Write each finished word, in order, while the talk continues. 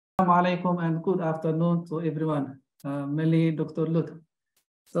Alaikum and good afternoon to everyone. Mainly Dr. Lut.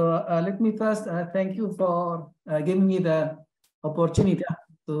 So let me first thank you for giving me the opportunity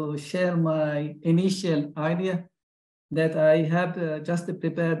to share my initial idea that I have just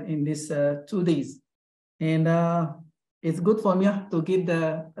prepared in these 2 days. And it's good for me to get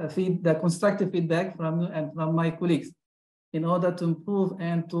the constructive feedback from you and from my colleagues in order to improve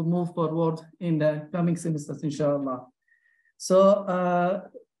and to move forward in the coming semesters, inshallah. So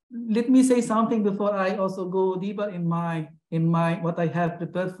let me say something before I also go deeper in my what I have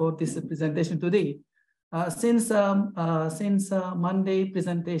prepared for this presentation today. Since Monday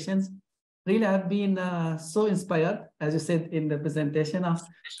presentations, really I've been so inspired, as you said in the presentation,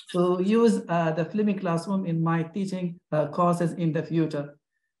 to use the Fleming classroom in my teaching courses in the future.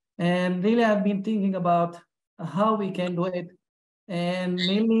 And really I've been thinking about how we can do it. And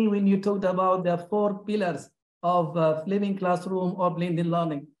mainly when you talked about the 4 pillars of Fleming classroom or blended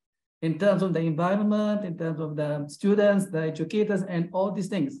learning, in terms of the environment, in terms of the students, the educators, and all these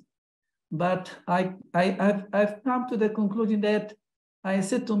things. But I've come to the conclusion that I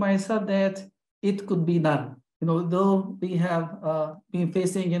said to myself that it could be done. Though we have been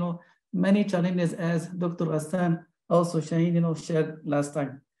facing, many challenges, as Dr. Hassan also shared last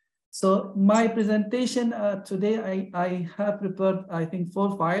time. So my presentation today, I have prepared, I think,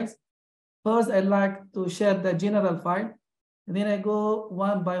 4 files. First, I'd like to share the general file. And then I go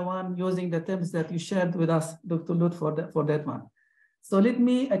one by one using the terms that you shared with us, Dr. Lut, for that one. So let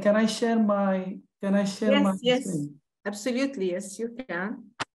me, can I share my screen? Yes, absolutely, yes, you can.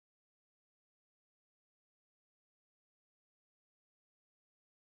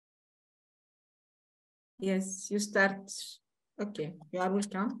 Yes, you start. Okay, you are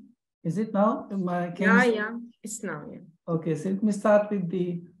welcome. Is it now? Yeah, it's now, yeah. Okay, so let me start with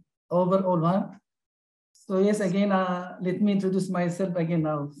the overall one. So yes, again, let me introduce myself again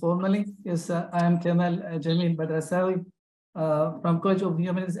now formally. Yes, I am Kamal Jamil Badrasawi from College of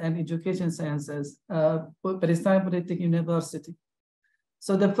Humanities and Education Sciences, Palestine Polytechnic University.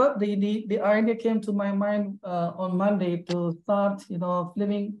 So the idea came to my mind on Monday to start,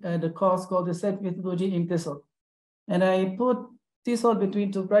 Fleming the course called Research Methodology in TESOL. And I put TESOL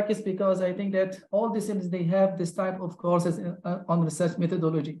between 2 brackets because I think that all disciplines, they have this type of courses on research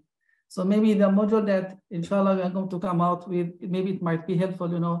methodology. So maybe the module that, inshallah, we are going to come out with, maybe it might be helpful,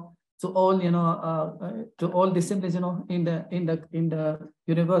 to all, to all disciplines, in the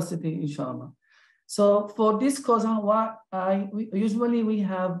university, inshallah. So for this course, usually we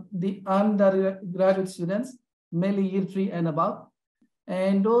have the undergraduate students, mainly year 3 and above,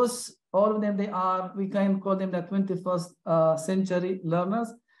 and those, all of them, we can call them the 21st century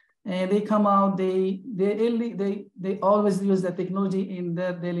learners. And they come out, they always use the technology in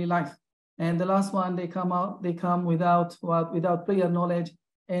their daily life. And the last one, they come without prior knowledge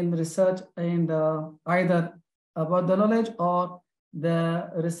and research, and either about the knowledge or the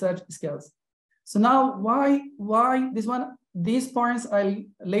research skills. So now, why this one? These points I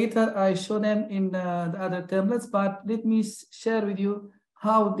show them in the other templates, but let me share with you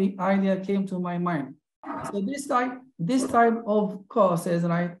how the idea came to my mind. So this type of courses,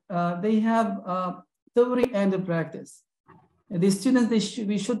 right? They have theory and practice. And the students,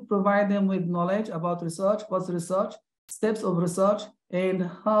 we should provide them with knowledge about research, what's research, steps of research, and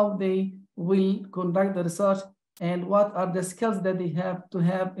how they will conduct the research, and what are the skills that they have to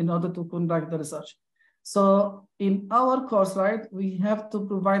have in order to conduct the research. So in our course, right, we have to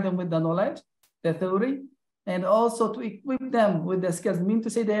provide them with the knowledge, the theory, and also to equip them with the skills. I mean to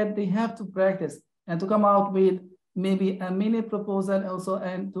say that they have to practice and to come out with maybe a mini proposal also,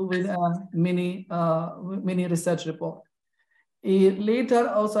 and with a mini research report. Later,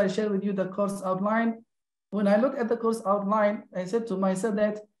 also, I share with you the course outline. When I look at the course outline, I said to myself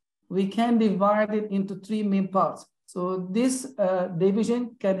that we can divide it into 3 main parts. So this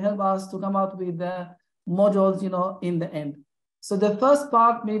division can help us to come out with the modules, in the end. So the first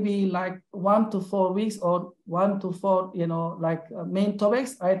part may be like 1 to 4 weeks, or 1 to 4, main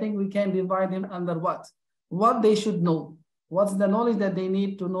topics. I think we can divide them under what they should know. What's the knowledge that they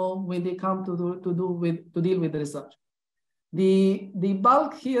need to know when they come to deal with the research. The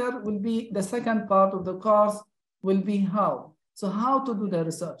bulk here will be the second part of the course, will be how. So how to do the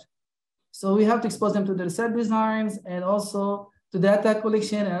research. So we have to expose them to the research designs, and also to data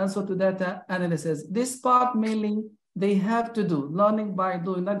collection, and also to data analysis. This part mainly they have to do, learning by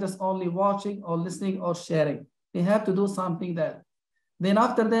doing, not just only watching or listening or sharing. They have to do something there. Then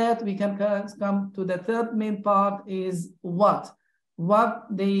after that, we can come to the third main part, is what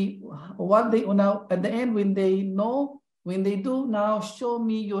they now at the end, when they do, now show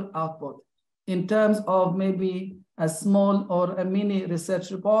me your output in terms of maybe a small or a mini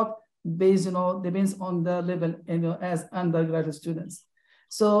research report based, depends on the level, as undergraduate students.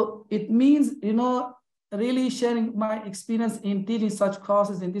 So it means, really sharing my experience in teaching such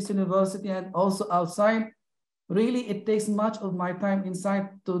courses in this university and also outside. Really, it takes much of my time inside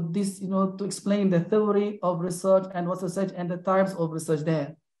to this, to explain the theory of research and what's research and the types of research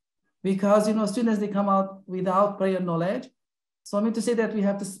there. Because, students, they come out without prior knowledge. So I mean to say that we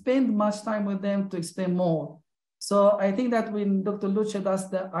have to spend much time with them to explain more. So I think that when Dr. Lut showed us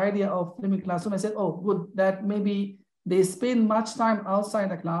the idea of flipping classroom, I said, oh, good, that maybe they spend much time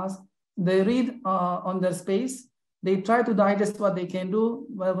outside the class. They read on their space. They try to digest what they can do.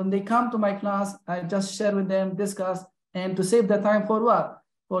 But when they come to my class, I just share with them, discuss, and to save the time for what?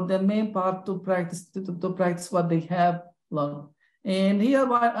 For the main part to practice, to practice what they have learned. And here,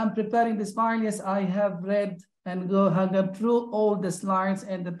 while I'm preparing this file, yes, I have read and gone through all the slides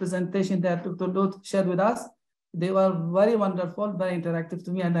and the presentation that Dr. Lut shared with us. They were very wonderful, very interactive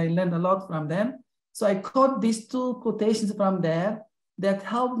to me, and I learned a lot from them. So I caught these two quotations from there that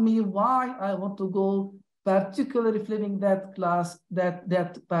helped me why I want to go particularly flipping that class,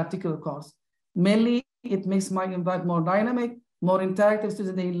 that particular course. Mainly, it makes my environment more dynamic, more interactive, so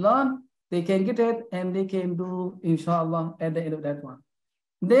that they learn, they can get it, and they can do, inshallah, at the end of that one.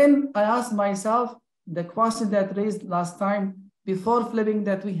 Then I asked myself the question that raised last time, before flipping,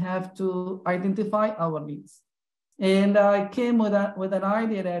 that we have to identify our needs. And I came with an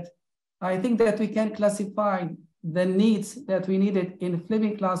idea that I think that we can classify the needs that we needed in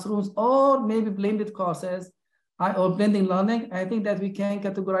flipping classrooms or maybe blended courses or blending learning. I think that we can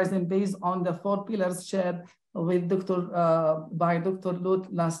categorize them based on the 4 pillars shared with by Dr.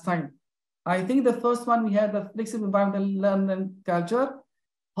 Lut last time. I think the first one, we have the flexible environmental learning culture.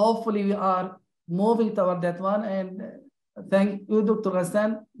 Hopefully we are moving toward that one. And thank you, Dr.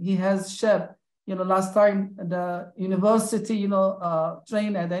 Ghassan. He has shared, last time the university,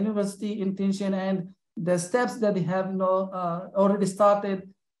 trained at the university intention and the steps that they have, already started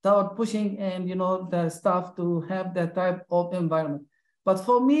toward pushing and, the staff to have that type of environment. But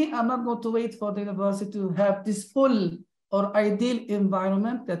for me, I'm not going to wait for the university to have this full or ideal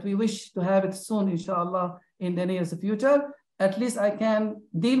environment that we wish to have it soon, inshallah, in the near future. At least I can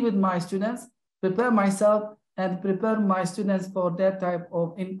deal with my students, prepare myself, and prepare my students for that type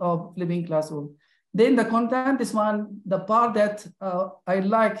of flipping classroom. Then the content is the part that I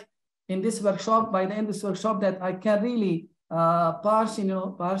like in this workshop. By the end of this workshop, that I can really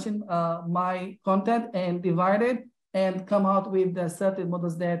portion my content and divide it and come out with the certain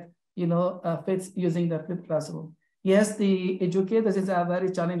models that fits using the flipped classroom. Yes, the educators is a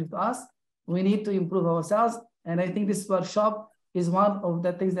very challenging to us. We need to improve ourselves, and I think this workshop is one of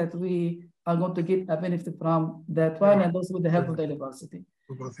the things that we are going to get a benefit from that one, and also with the help of the university.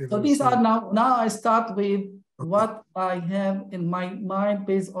 So these are now I start with what I have in my mind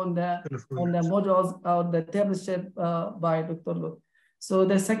based on the modules or the tables shared by Dr. Lut. So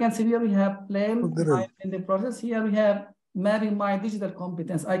the second here we have plan in the process. Here we have mapping my digital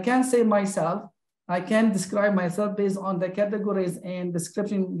competence. I can say myself, I can describe myself based on the categories and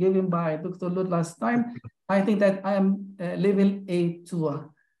description given by Dr. Lut last time. I think that I am level A2,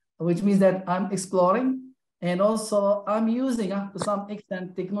 which means that I'm exploring. And also I'm using to some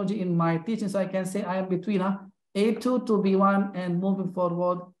extent technology in my teaching. So I can say I am between A2 to B1 and moving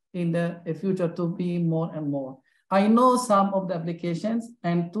forward in the future to be more and more. I know some of the applications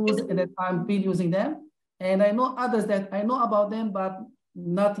and tools that I've been using them. And I know others that I know about them, but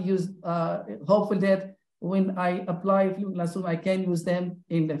not use, hopefully that when I apply flipped classroom, I can use them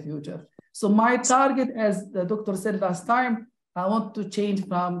in the future. So my target, as the doctor said last time, I want to change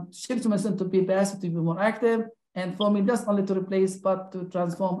from shift myself to be passive to be more active. And for me, just only to replace, but to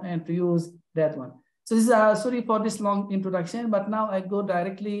transform and to use that one. So this is, sorry for this long introduction, but now I go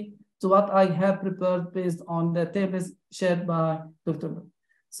directly to what I have prepared based on the tables shared by Dr. Lut.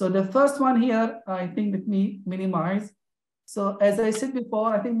 So the first one here, I think let me minimize. So as I said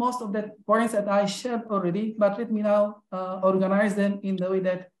before, I think most of the points that I shared already, but let me now organize them in the way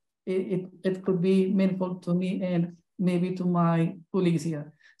that it could be meaningful to me and maybe to my colleagues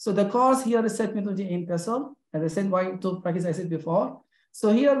here. So the course here is Research Methodology in TESOL. As I said, why to practice, I said before.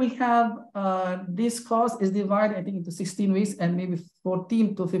 So here we have, this course is divided, I think, into 16 weeks and maybe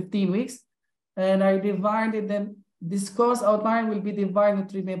 14 to 15 weeks. And I divided them, this course outline will be divided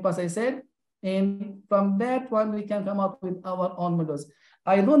into 3 main parts, I said. And from that one, we can come up with our own modules.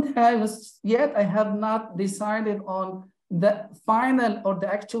 I don't have yet, I have not decided on the final or the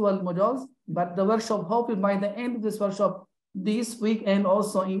actual modules, but the workshop, hopefully by the end of this workshop this week and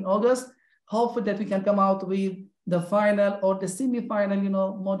also in August, hopefully that we can come out with the final or the semi-final,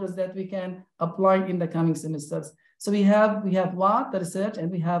 modules that we can apply in the coming semesters. So we have what, the research,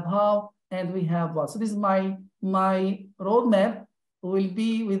 and we have how, and we have what. So this is my roadmap will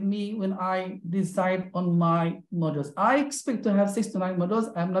be with me when I decide on my modules. I expect to have 6 to 9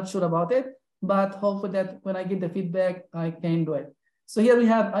 modules. I'm not sure about it, but hopefully that when I get the feedback, I can do it. So here we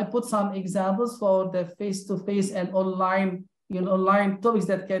have, I put some examples for the face-to-face and online, online topics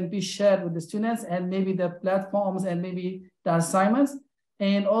that can be shared with the students, and maybe the platforms and maybe the assignments.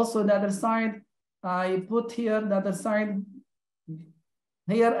 And also the other side, I put here the other side.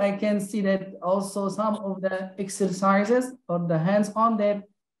 Here I can see that also some of the exercises or the hands-on that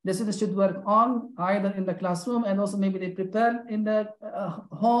the students should work on either in the classroom, and also maybe they prepare in the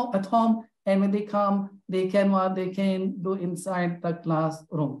at home, and when they come, they can do inside the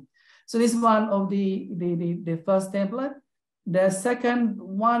classroom. So this is one of the first template. The second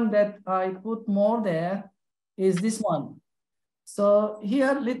one that I put more there is this one. So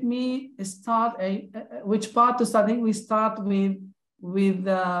here, let me start which part to start. I think we start with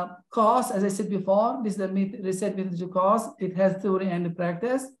the course. As I said before, this is the research methodology course. It has theory and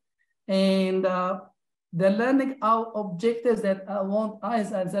practice. And the learning objectives that I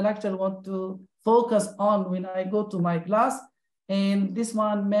as a lecturer want to focus on when I go to my class. And this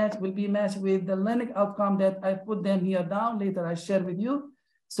one will be matched with the learning outcome that I put them here down. Later I share with you.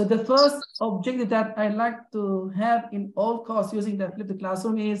 So the first objective that I like to have in all courses using the flipped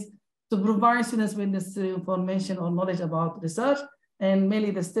classroom is to provide students with necessary information or knowledge about research, and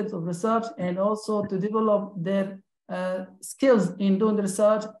mainly the steps of research, and also to develop their skills in doing the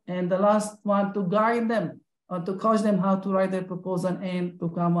research. And the last one, to guide them or to coach them how to write their proposal and to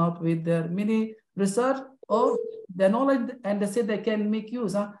come out with their mini research or the knowledge and the skill they can make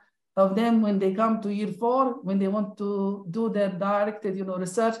use of them when they come to year 4, when they want to do their directed,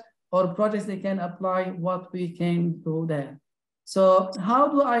 research or projects, they can apply what we can do there. So how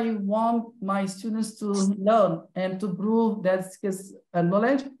do I want my students to learn and to prove that skills and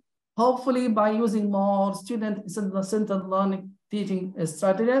knowledge? Hopefully by using more student-centered learning teaching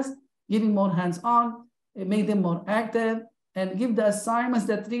strategies, giving more hands-on, make them more active, and give the assignments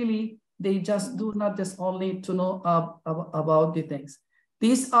that really they just do, not just only to know about the things.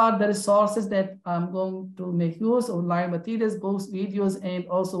 These are the resources that I'm going to make use of, online materials, both videos and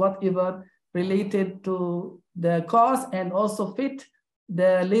also whatever related to the course, and also fit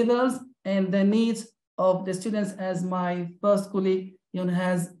the levels and the needs of the students, as my first colleague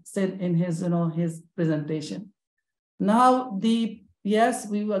has said in his his presentation. Now yes,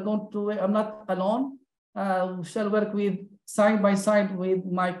 we were going to, I'm not alone. We shall work with side by side with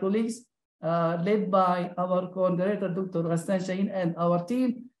my colleagues, led by our coordinator, Dr. Ghassan Shaheen, and our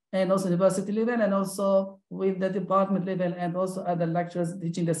team, and also university level, and also with the department level, and also other lecturers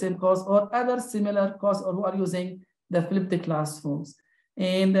teaching the same course or other similar course, or who are using the flipped classrooms.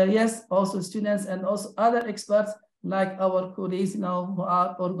 And yes, also students and also other experts like our colleagues now who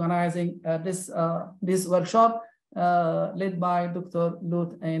are organizing this workshop, led by Dr.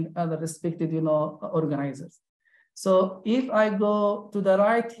 Lut and other respected organizers. So if I go to the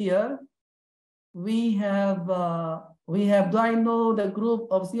right here, we have, do I know the group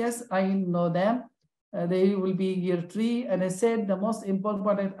of, yes, I know them. They will be year 3. And I said the most important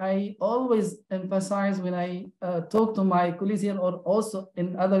part that I always emphasize when I talk to my colleagues here, or also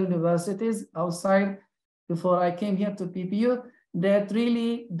in other universities outside before I came here to PPU, that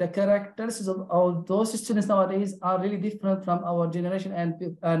really the characteristics of all those students nowadays are really different from our generation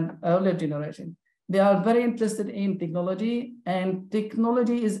and earlier generation. They are very interested in technology, and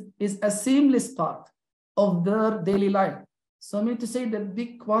technology is a seamless part of their daily life. So I mean to say the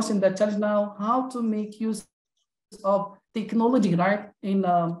big question, the challenge now, how to make use of technology, right, in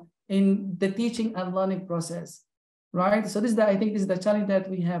the teaching and learning process, right? So this is I think this is the challenge that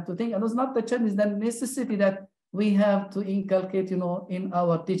we have to think, and it's not the challenge, it's the necessity that we have to inculcate, in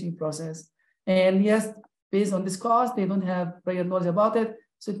our teaching process. And yes, based on this course, they don't have prior knowledge about it.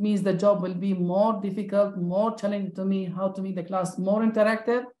 So it means the job will be more difficult, more challenging to me, how to make the class more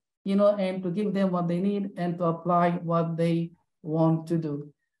interactive, and to give them what they need and to apply what they want to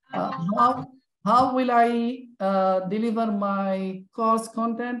do. How will I deliver my course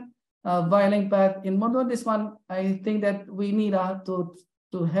content via link path in Moodle? This one, I think that we need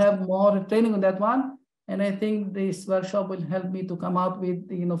to have more training on that one. And I think this workshop will help me to come out with,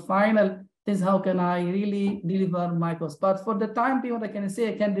 final things. How can I really deliver my course? But for the time being, what I can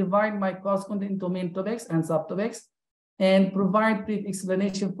say, I can divide my course content into main topics and subtopics, and provide brief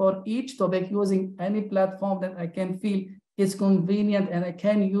explanation for each topic using any platform that I can feel is convenient and I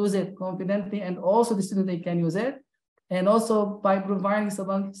can use it confidently, and also the student, they can use it. And also by providing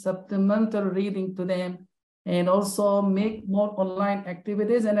some supplementary reading to them and also make more online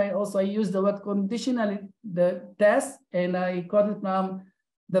activities. And I use the word conditionally, the test, and I got it from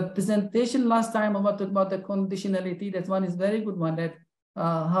the presentation last time about the conditionality. That one is very good one, that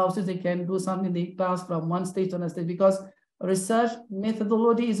how they can do something in the class from one stage to another stage, because research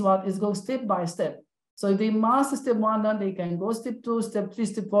methodology is what is go step by step. So if they master step 1, then they can go step 2, step 3,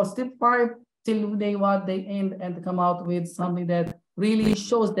 step 4, step 5, till they end and come out with something that really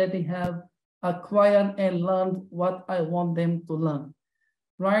shows that they have acquired and learned what I want them to learn,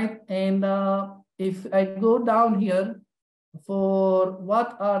 right? And if I go down here for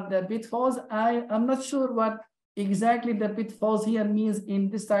what are the pitfalls, I'm not sure what exactly the pitfalls here means in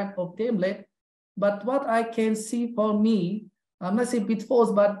this type of tablet, but what I can see for me, I'm not saying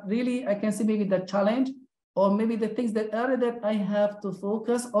pitfalls, but really I can see maybe the challenge, or maybe the things that area that I have to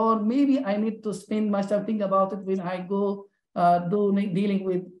focus, or maybe I need to spend much time thinking about it when I go dealing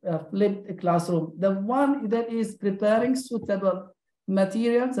with flipped classroom. The one that is preparing suitable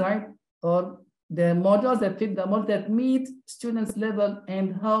materials, right? Or the modules that fit the model that meet students' level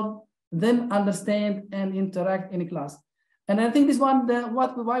and help them understand and interact in class. And I think this one,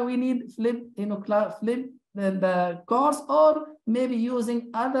 why we need flip, flip the course, or maybe using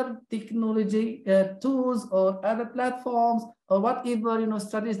other technology tools or other platforms, or whatever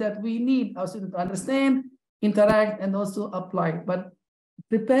studies that we need our students to understand, interact, and also apply. But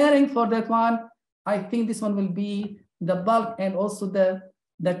preparing for that one, I think this one will be the bulk and also the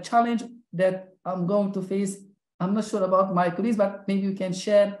challenge that I'm going to face. I'm not sure about my colleagues, but maybe you can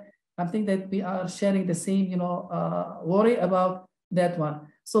share. I think that we are sharing the same, worry about that one.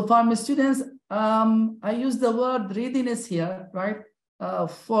 So for my students, I use the word readiness here, right,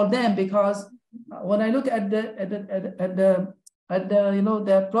 for them, because when I look at the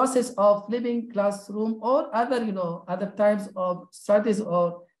process of living classroom or other types of strategies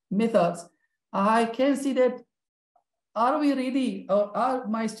or methods, I can see that are we ready, or are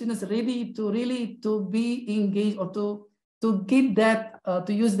my students ready to really to be engaged, or to get that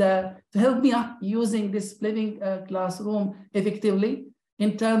to help me using this living classroom effectively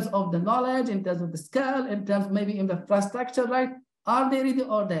in terms of the knowledge, in terms of the skill, in terms maybe in the infrastructure, right? Are they ready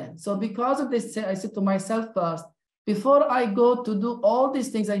or that? So because of this, I said to myself first, before I go to do all these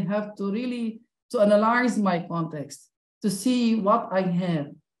things, I have to really to analyze my context, to see what I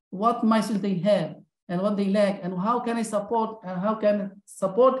have, what my students have, and what they lack, and how can I support, and how can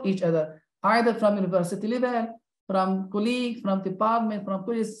support each other, either from university level, from colleagues, from department, from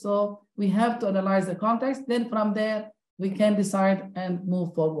police. So we have to analyze the context. Then from there, we can decide and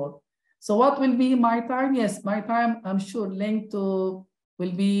move forward. So what will be my time? Yes, my time, I'm sure, will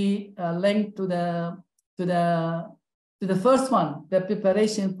be linked to the first one, the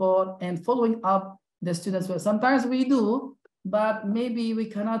preparation for and following up the students. Well, sometimes we do, but maybe we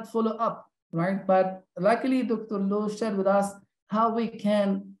cannot follow up, right? But luckily, Dr. Lu shared with us how we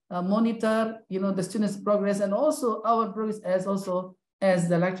can monitor, the students' progress, and also our progress as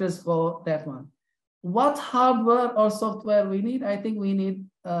the lecturers for that one. What hardware or software we need? I think we need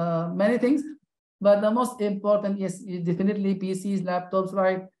many things, but the most important is definitely PCs, laptops,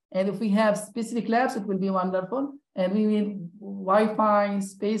 right? And if we have specific labs, it will be wonderful. And we need Wi-Fi,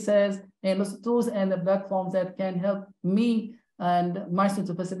 spaces, and those tools and the platforms that can help me and my students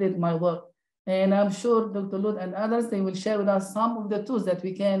to facilitate my work. And I'm sure Dr. Lut and others, they will share with us some of the tools that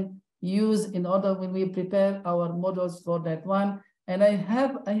we can use in order when we prepare our models for that one. And I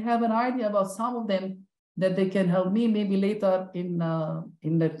have an idea about some of them that they can help me maybe later in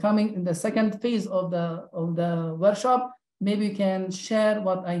the second phase of the workshop. Maybe you can share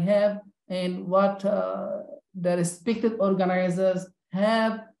what I have and what the respected organizers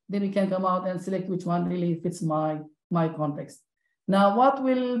have. Then we can come out and select which one really fits my context. Now, what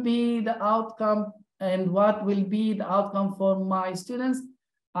will be the outcome, and what will be the outcome for my students?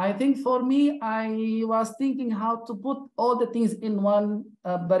 I think for me, I was thinking how to put all the things in one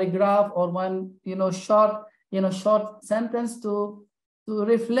paragraph or one short sentence to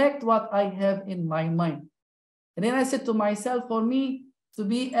reflect what I have in my mind. And then I said to myself, for me to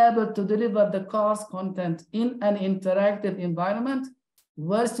be able to deliver the course content in an interactive environment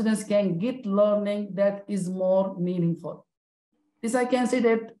where students can get learning that is more meaningful. This I can say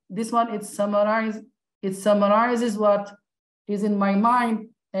that this one, it summarizes what is in my mind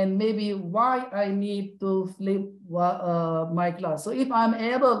and maybe why I need to flip my class. So if I'm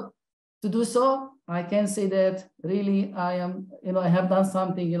able to do so, I can say that really I am, I have done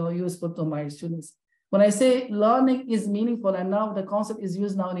something, useful to my students. When I say learning is meaningful, and now the concept is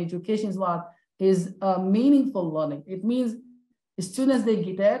used now in education, is what is meaningful learning. It means students, they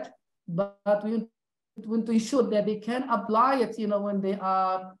get that, but we want to ensure that they can apply it, when they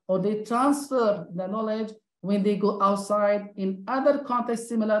are, or they transfer the knowledge when they go outside in other contexts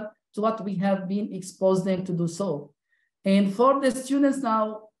similar to what we have been exposed them to do so. And for the students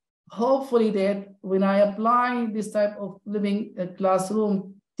now, hopefully that when I apply this type of living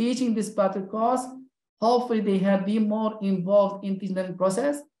classroom, teaching this part of course, hopefully they have been more involved in the learning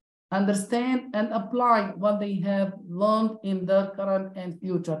process, understand and apply what they have learned in their current and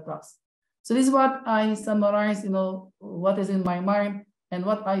future tasks. So this is what I summarize, what is in my mind and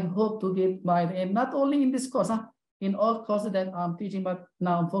what I hope to get by the end, not only in this course, in all courses that I'm teaching, but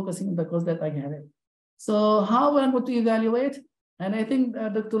now I'm focusing on the course that I have. So how I'm going to evaluate, and I think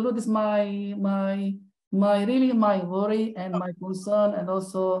Dr. Lut is my worry and my concern, and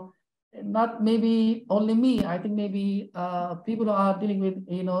also not maybe only me. I think maybe people who are dealing with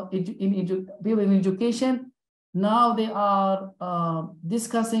people in education. Now they are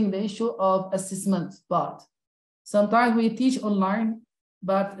discussing the issue of assessment part. Sometimes we teach online,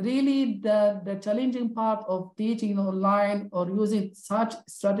 but really the challenging part of teaching online or using such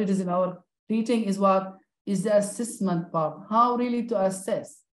strategies in our teaching is what is the assessment part, how really to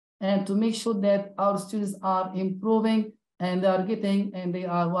assess and to make sure that our students are improving and they are getting, and they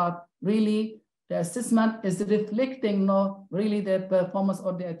are what really the assessment is reflecting really their performance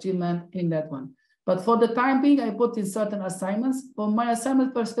or the achievement in that one. But for the time being, I put in certain assignments. For my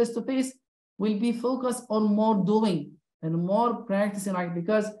assignment for face-to-face will be focused on more doing and more practicing, right?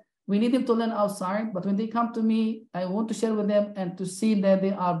 Because we need them to learn outside, but when they come to me, I want to share with them and to see that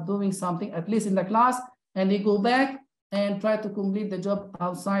they are doing something, at least in the class, and they go back and try to complete the job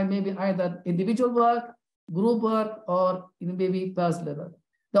outside, maybe either individual work, group work, or maybe personal level.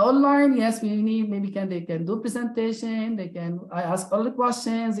 The online, yes, we need, they can do presentation, I ask all the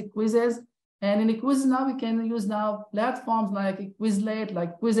questions, the quizzes, and in the quizzes now, we can use now platforms like Quizlet,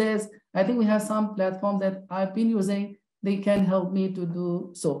 like quizzes. I think we have some platforms that I've been using. They can help me to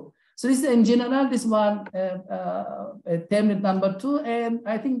do so. So this is in general, this one, template number 2. And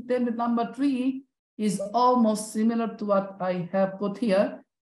I think template number 3 is almost similar to what I have put here.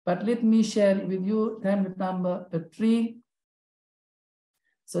 But let me share with you template number 3.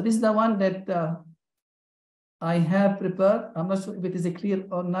 So this is the one that I have prepared. I'm not sure if it is clear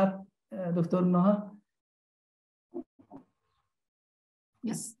or not, Dr. Noha.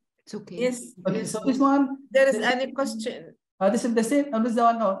 Yes, it's okay. Yes. Okay, Yes. so this one. There is any question? This is the same. This is the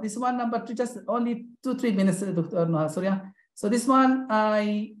one. No, this one number 2. Just only 2-3 minutes, Dr. Noha. Sorry. So this one,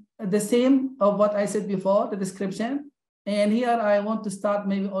 the same of what I said before, the description. And here I want to start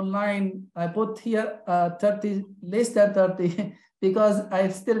maybe online. I put here 30, less than 30, because I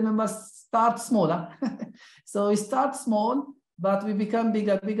still remember start smaller. So we start small, but we become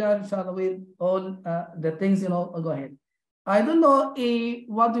bigger, inshallah, with all the things, go ahead. I don't know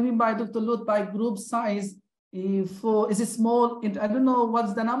what do you mean by Dr. Lut by group size. Is it small? I don't know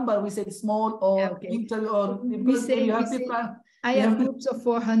what's the number. We say small or we say I have groups of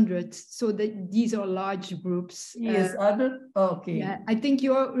 400, so that these are large groups. Yes, okay. Yeah, I think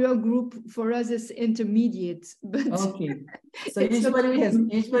your group for us is intermediate, but okay. So usually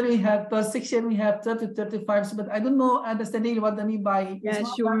we have per section we have 30 35, but I don't know understanding what I mean by. Yeah,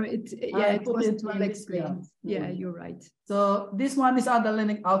 sure. It wasn't well explained. Yeah, you're right. So this one is other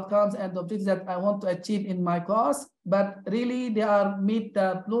learning outcomes and objectives that I want to achieve in my course, but really they are meet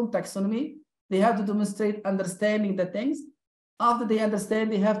the Bloom taxonomy. They have to demonstrate understanding the things. After they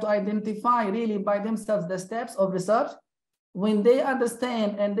understand, they have to identify really by themselves the steps of research. When they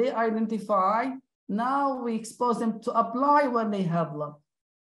understand and they identify, now we expose them to apply what they have learned.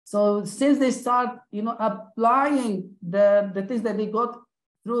 So since they start, applying the things that they got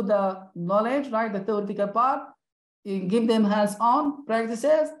through the knowledge, right, the theoretical part, give them hands-on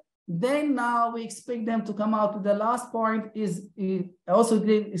practices, then now we expect them to come out to the last point is also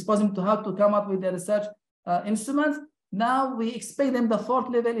expose them to how to come up with the research instruments. Now we expect them, the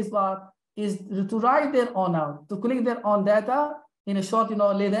 4th level is what? Is to write their own out, to collect their own data in a short,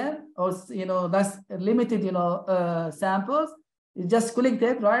 level, or, that's limited, samples. You just collect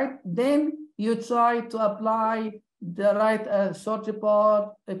it, right? Then you try to apply the right short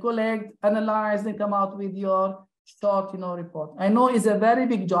report, collect, analyze, and come out with your short, report. I know it's a very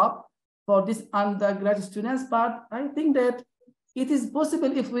big job for these undergraduate students, but I think that it is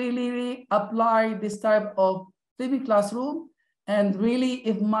possible if we really apply this type of living classroom, and really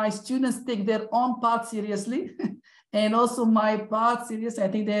if my students take their own part seriously and also my part serious, I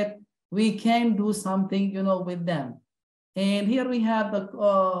think that we can do something, with them. And here we have the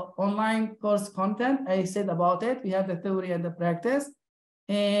online course content. I said about it. We have the theory and the practice.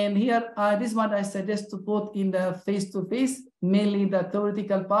 And here, this one I suggest to put in the face-to-face, mainly the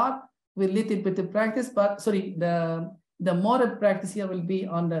theoretical part with little bit of practice, but sorry, the more practice here will be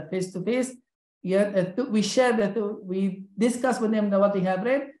on the face-to-face. we share that, we discuss with them what they have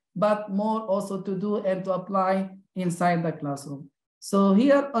read, but more also to do and to apply inside the classroom. So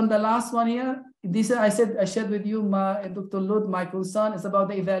here on the last one here, this I shared with you, Dr. Lud, my concern is about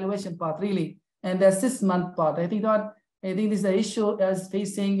the evaluation part really, and the assessment part. I think this is an issue as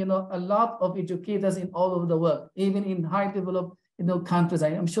facing, a lot of educators in all over the world, even in high developed, countries.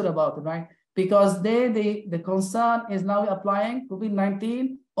 I'm sure about it, right? Because the concern is now applying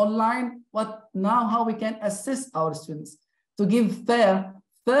COVID-19 online. How we can assist our students to give fair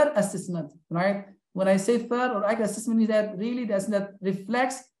assessment, right? When I say fair or right assessment, is that really that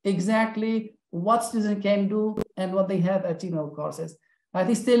reflects exactly what students can do and what they have achieved in our courses. I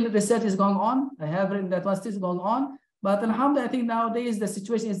think still research is going on. I have written that one still is going on, but alhamdulillah, I think nowadays the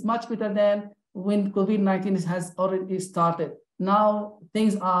situation is much better than when COVID-19 has already started. Now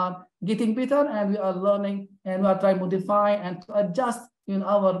things are getting better and we are learning and we are trying to modify and to adjust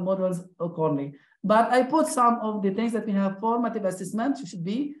our models accordingly. But I put some of the things that we have formative assessment should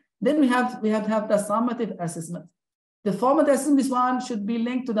be. Then we have to have the summative assessment. The formative assessment, this one should be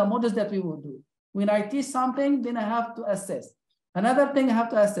linked to the modules that we will do. When I teach something, then I have to assess. Another thing I have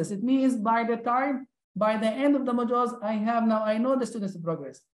to assess. It means by the end of the modules, I know the students'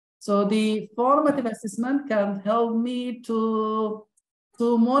 progress. So the formative assessment can help me to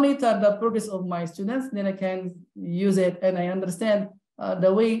monitor the progress of my students. Then I can use it and I understand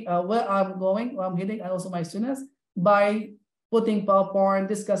the way where I'm going, where I'm heading, and also my students by putting PowerPoint,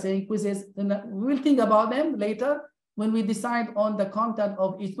 discussing quizzes. And we'll think about them later when we decide on the content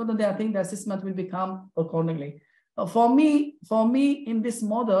of each model. I think the assessment will become accordingly. For me, in this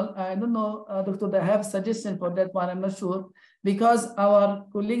model, I don't know, Doctor, I have suggestion for that one. I'm not sure, because our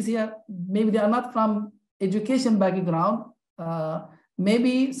colleagues here, maybe they are not from education background.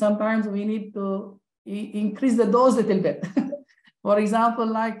 Maybe sometimes we need to increase the dose a little bit. For example,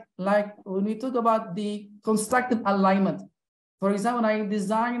 like when we talk about the constructive alignment. For example, I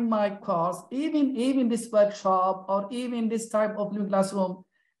design my course, even this workshop or even this type of living classroom,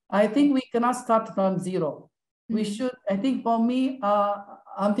 I think we cannot start from zero. We should, I think for me,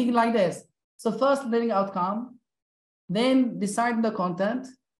 I'm thinking like this. So first learning outcome, then decide the content,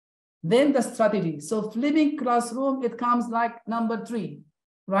 then the strategy. So flipping classroom, it comes like number 3,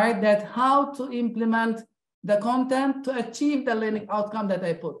 right? That how to implement the content to achieve the learning outcome that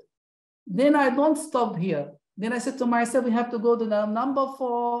I put. Then I don't stop here. Then I said to myself, we have to go to the number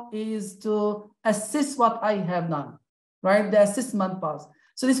 4 is to assess what I have done, right? The assessment part.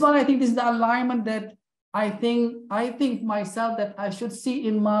 So this one, I think this is the alignment that I think myself that I should see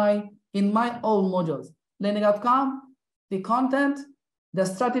in my own modules. Learning outcome, the content, the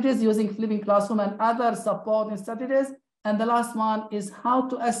strategies using flipping classroom and other supporting strategies. And the last one is how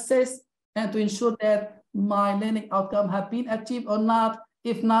to assess and to ensure that my learning outcome have been achieved or not.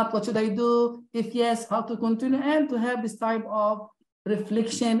 If not, what should I do? If yes, how to continue, and to have this type of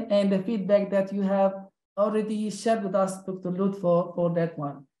reflection and the feedback that you have already shared with us, Dr. Lud, for that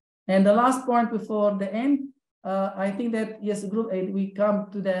one. And the last point before the end, I think that yes, group 8, we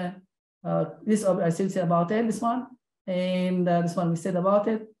come to the this I still say about it, this one, and this one we said about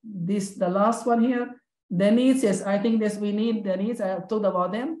it. This the last one here. The needs, yes, I think this we need the needs. I have talked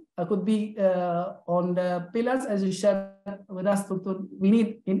about them. I could be on the pillars as you shared with us. We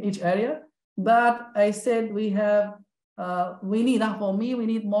need in each area, but I said we have we need for me we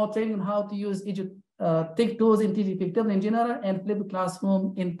need more training on how to use each tech tools in teaching effectively in general and flipped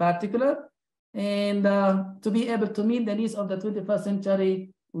classroom in particular, and to be able to meet the needs of the 21st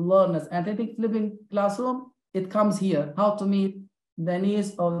century learners. And I think flipping classroom, it comes here, how to meet the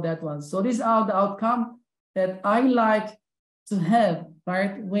needs of that one. So these are the outcomes that I like to have,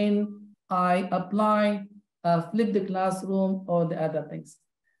 right, when I apply flip the classroom or the other things.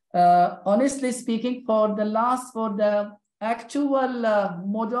 Honestly speaking, for the actual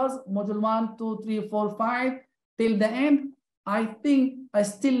modules, module 1, 2, 3, 4, 5, till the end, I think I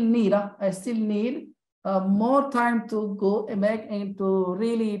still need more time to go back and to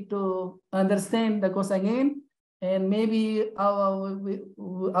really to understand the course again. And maybe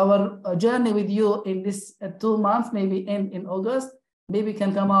our journey with you in this 2 months, maybe in August, maybe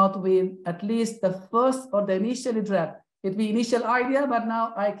can come out with at least the first or the initial draft. It'd be initial idea, but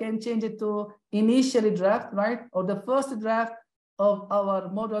now I can change it to initially draft, right? Or the first draft of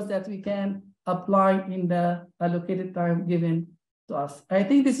our models that we can apply in the allocated time given to us. I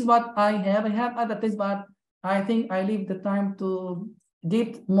think this is what I have. I have other things, but I think I leave the time to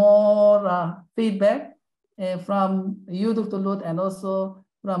get more feedback from you, Dr. Lut, and also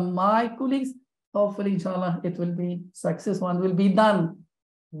from my colleagues. Hopefully, inshallah, it will be successful and will be done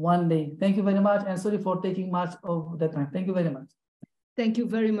one day. Thank you very much, and sorry for taking much of the time. Thank you very much. Thank you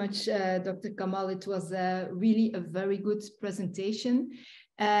very much, Dr. Kamal. It was really a very good presentation.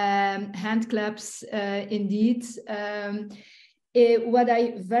 Hand claps, indeed. What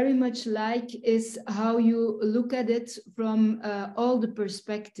I very much like is how you look at it from all the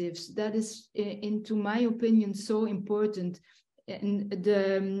perspectives. That is, into my opinion, so important. In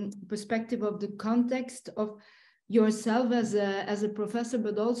the perspective of the context of yourself as a professor,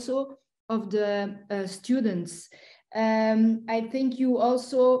 but also of the students. I think you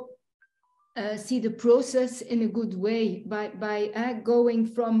also see the process in a good way by going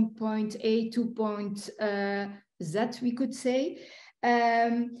from point A to point Z, we could say.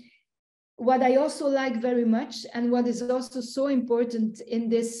 What I also like very much, and what is also so important in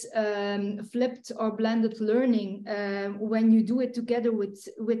this flipped or blended learning, when you do it together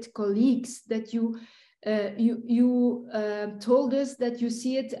with colleagues, that you told us that you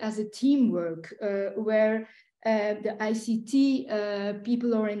see it as a teamwork, where the ICT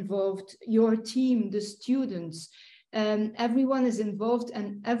people are involved, your team, the students, everyone is involved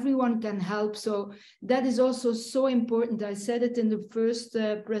and everyone can help. So that is also so important. I said it in the first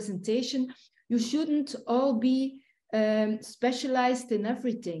presentation. You shouldn't all be specialized in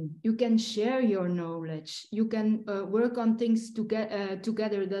everything. You can share your knowledge. You can work on things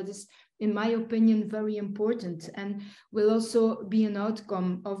together. That is, in my opinion, very important, and will also be an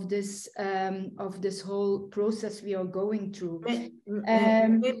outcome of this whole process we are going through.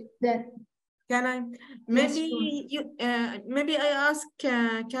 Can I? Maybe yes, maybe I ask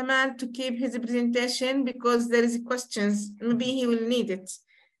Kamal to keep his presentation because there is questions. Maybe he will need it.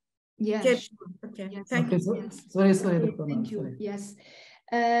 Yeah. Okay. Sure. Okay. Yes. Thank you. Yes. Sorry, okay, thank you. Sorry. Yes.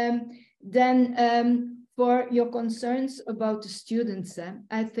 Then for your concerns about the students,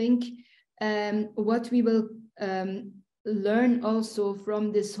 I think what we will learn also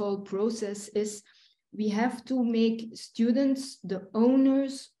from this whole process is we have to make students the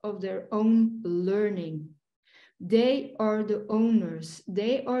owners of their own learning. They are the owners.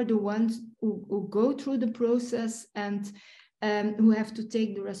 They are the ones who go through the process and who have to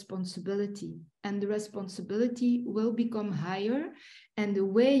take the responsibility. And the responsibility will become higher. And the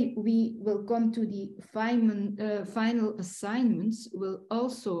way we will come to the final assignments will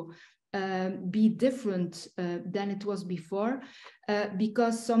also be different than it was before,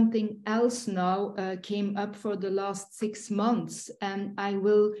 because something else now came up for the last 6 months. And I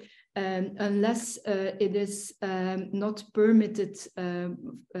will, unless it is not permitted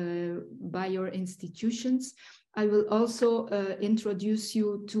by your institutions, I will also introduce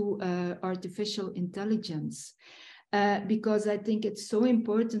you to artificial intelligence, because I think it's so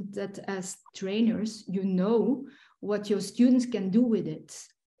important that as trainers, you know what your students can do with it.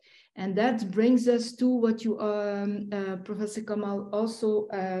 And that brings us to what you, Professor Kamal, also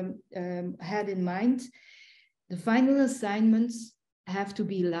had in mind. The final assignments have to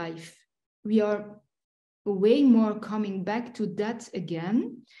be live. We are way more coming back to that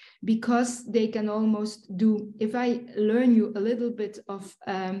again, because they can almost do, if I learn you a little bit of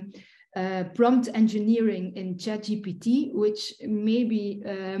prompt engineering in ChatGPT, which maybe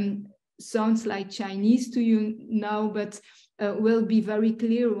sounds like Chinese to you now, but will be very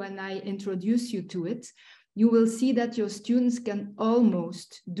clear when I introduce you to it, you will see that your students can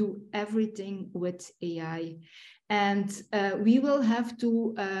almost do everything with AI. And we will have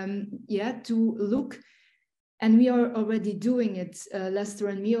to, to look, and we are already doing it. Lester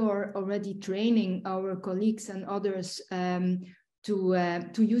and me are already training our colleagues and others to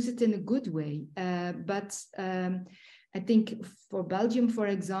use it in a good way. But I think for Belgium, for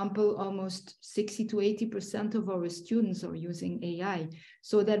example, almost 60 to 80% of our students are using AI.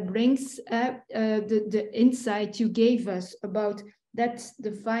 So that brings the insight you gave us about that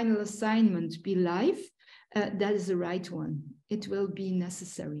the final assignment be live. That is the right one. It will be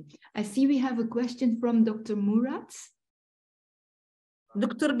necessary. I see we have a question from Dr. Murad.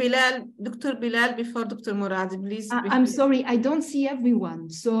 Dr. Bilal, before Dr. Murad, please. I'm sorry, I don't see everyone.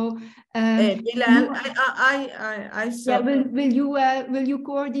 So Bilal, I saw. Yeah, will you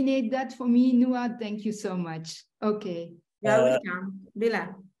coordinate that for me, Nuad? Thank you so much. Okay. You're welcome,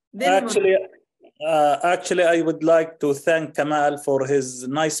 Bilal. Actually, I would like to thank Kamal for his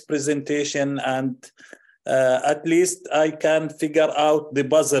nice presentation, and at least I can figure out the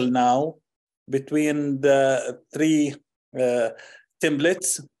puzzle now between the 3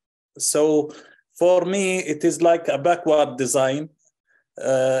 templates. So for me, it is like a backward design,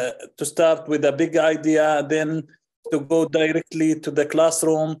 to start with a big idea, then to go directly to the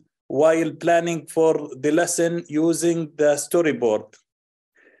classroom while planning for the lesson using the storyboard.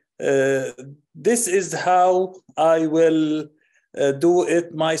 This is how I will do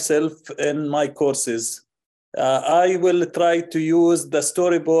it myself in my courses. I will try to use the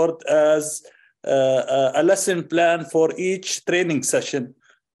storyboard as a lesson plan for each training session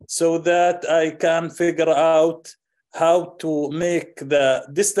so that I can figure out how to make the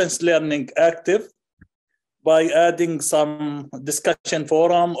distance learning active by adding some discussion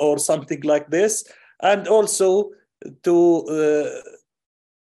forum or something like this, and also to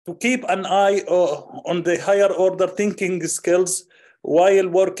keep an eye on the higher order thinking skills while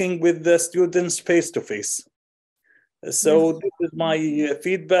working with the students face to face. So this is my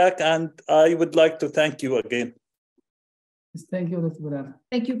feedback, and I would like to thank you again. Thank you, Dr. Bilal.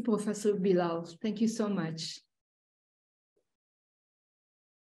 Thank you, Professor Bilal. Thank you so much.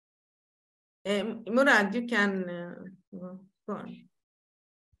 Murad, you can go on.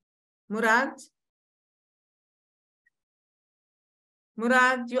 Murad?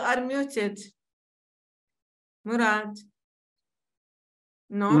 Murad, you are muted. Murad?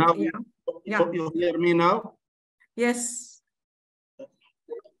 No? Now, Yeah. You hear me now? Yes.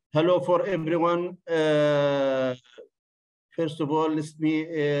 Hello for everyone. First of all, let me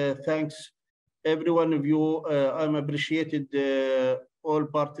thanks every one of you. I'm appreciated all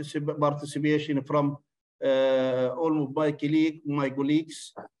participation from all of my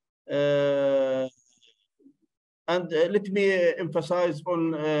colleagues. And let me emphasize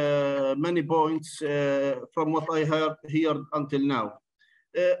on many points from what I heard here until now.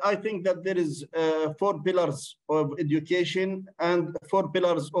 I think that there is 4 pillars of education and 4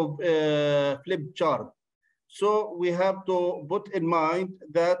 pillars of flip chart. So we have to put in mind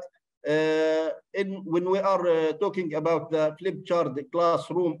that when we are talking about the flip chart, the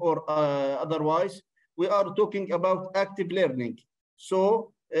classroom or otherwise, we are talking about active learning.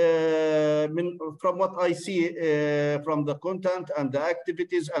 So from what I see from the content and the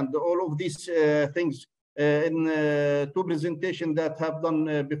activities and all of these things in 2 presentations that have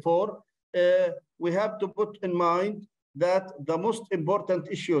done before, we have to put in mind that the most important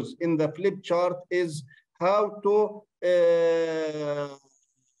issues in the flip chart is how to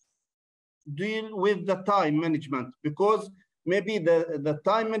deal with the time management, because maybe the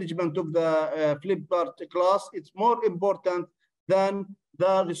time management of the flip chart class, it's more important than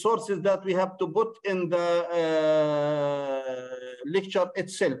the resources that we have to put in the lecture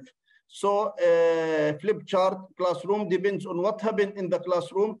itself. So flip chart classroom depends on what happened in the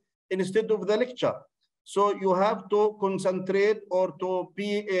classroom instead of the lecture. So you have to concentrate or to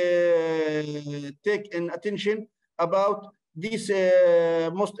be take in attention about these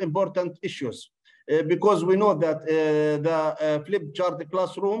most important issues. Because we know that the flip chart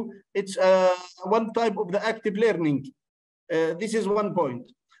classroom, it's one type of the active learning. This is one point.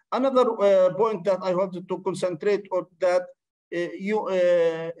 Another point that I wanted to concentrate on that it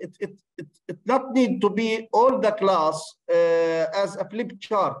not need to be all the class as a flip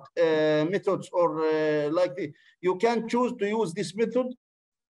chart methods or like the, you can choose to use this method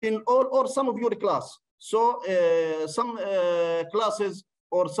in all or some of your class. So some classes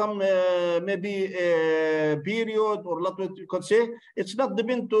or some maybe period or what you could say, it's not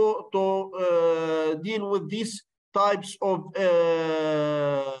depend to deal with these types of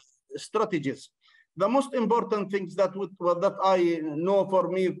strategies. The most important things that I know for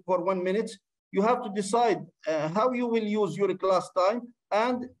me for 1 minute, you have to decide how you will use your class time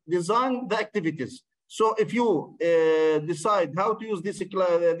and design the activities. So if you decide how to use this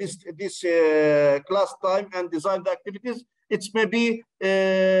class time and design the activities, it's maybe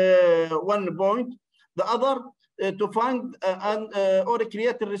 1 point. The other to find or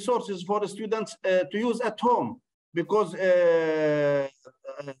create resources for the students to use at home, because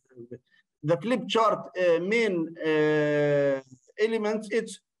the flip chart main elements,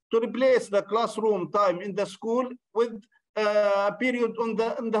 it's to replace the classroom time in the school with a period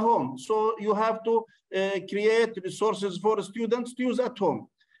in the home. So you have to create resources for students to use at home.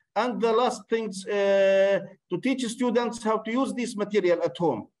 And the last things, to teach students how to use this material at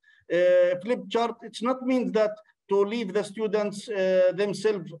home. Flip chart, it's not means that to leave the students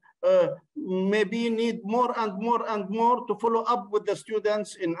themselves, maybe need more and more and more to follow up with the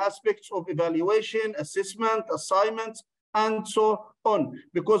students in aspects of evaluation, assessment, assignments, and so on.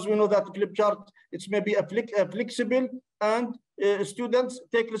 Because we know that flip chart, it's maybe a flexible, and students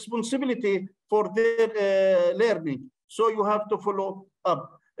take responsibility for their learning. So you have to follow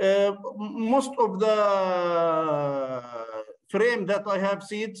up. Most of the frame that I have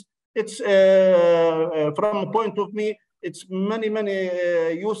seen, it's from a point of me, it's many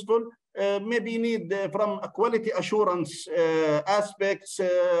useful. Maybe need from a quality assurance aspects,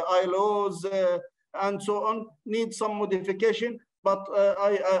 ILOs, and so on, need some modification. But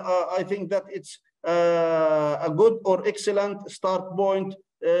I think that it's a good or excellent start point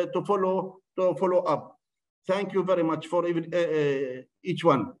to follow up. Thank you very much for each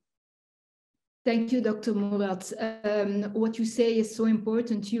one. Thank you, Dr. Murat. What you say is so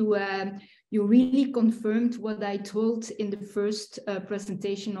important. You really confirmed what I told in the first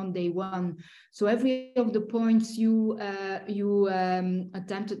presentation on day one. So every of the points you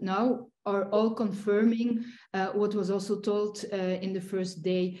attempted now are all confirming what was also told in the first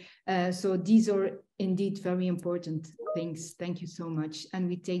day. So these are indeed very important things. Thank you so much. And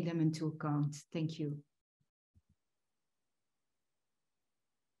we take them into account. Thank you.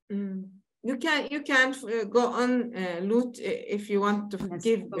 You can go on, Lut, if you want to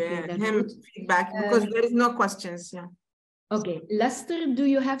give him feedback, because there is no questions. Yeah. Okay, Lester, do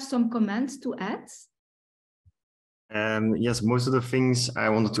you have some comments to add? Yes, most of the things I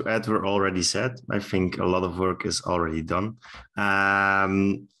wanted to add were already said. I think a lot of work is already done.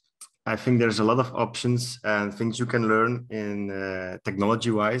 I think there's a lot of options and things you can learn in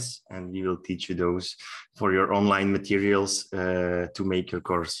technology-wise, and we will teach you those for your online materials to make your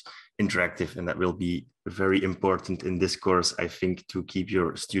course interactive, and that will be very important in this course, I think, to keep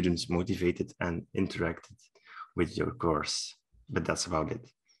your students motivated and interacted with your course. But that's about it.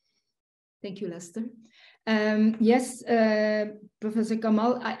 Thank you, Lester. Yes, Professor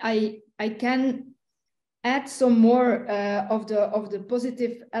Kamal, I can add some more of the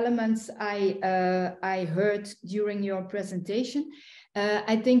positive elements I heard during your presentation.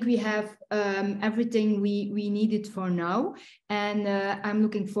 I think we have everything we needed for now, and I'm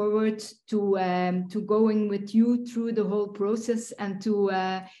looking forward to going with you through the whole process and to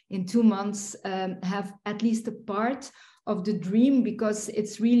in 2 months have at least a part of the dream, because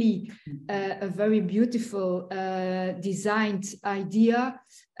it's really a very beautiful designed idea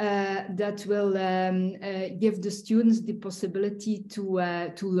that will give the students the possibility to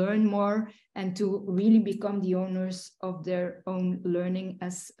learn more and to really become the owners of their own learning,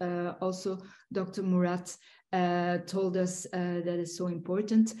 as also Dr. Murat told us that is so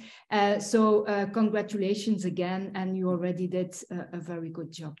important. So congratulations again, and you already did a very good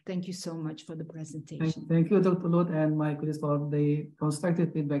job. Thank you so much for the presentation. Thank you, Dr. Lut and my colleagues, for the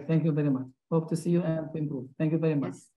constructive feedback. Thank you very much. Hope to see you and to improve. Thank you very much. Yes.